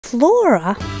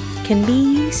Flora can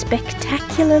be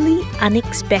spectacularly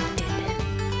unexpected.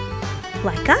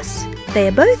 Like us, they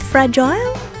are both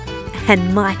fragile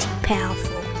and mighty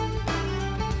powerful.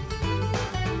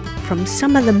 From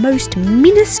some of the most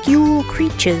minuscule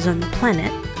creatures on the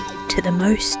planet to the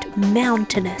most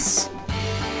mountainous.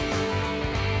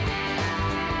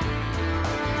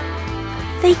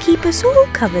 They keep us all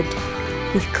covered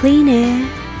with clean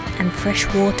air and fresh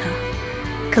water,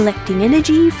 collecting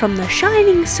energy from the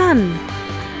shining sun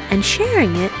and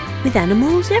sharing it with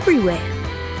animals everywhere.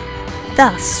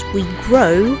 Thus, we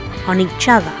grow on each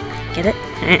other. Get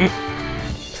it?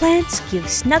 Plants give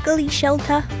snuggly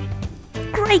shelter,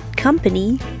 great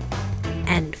company,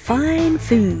 and fine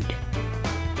food.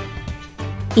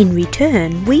 In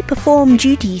return, we perform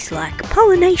duties like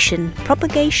pollination,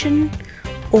 propagation,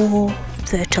 or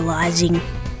fertilizing.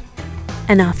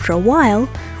 And after a while,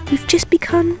 we've just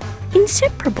become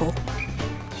inseparable.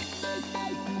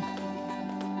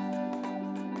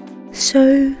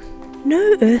 So,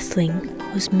 no earthling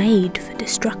was made for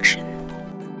destruction.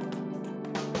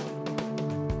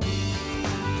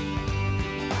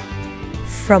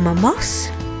 From a moss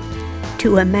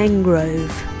to a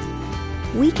mangrove,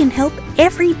 we can help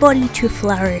everybody to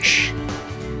flourish,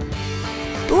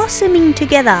 blossoming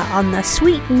together on the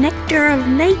sweet nectar of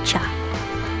nature.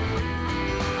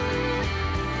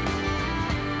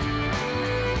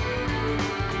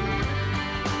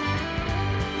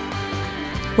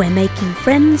 We're making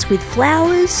friends with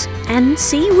flowers and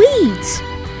seaweeds,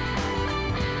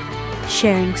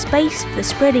 sharing space for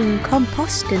spreading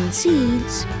compost and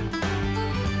seeds,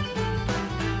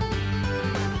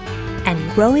 and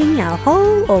growing our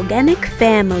whole organic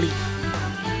family.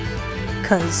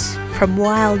 'Cause from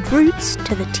wild roots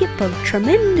to the tip of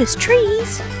tremendous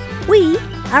trees, we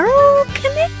are all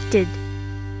connected.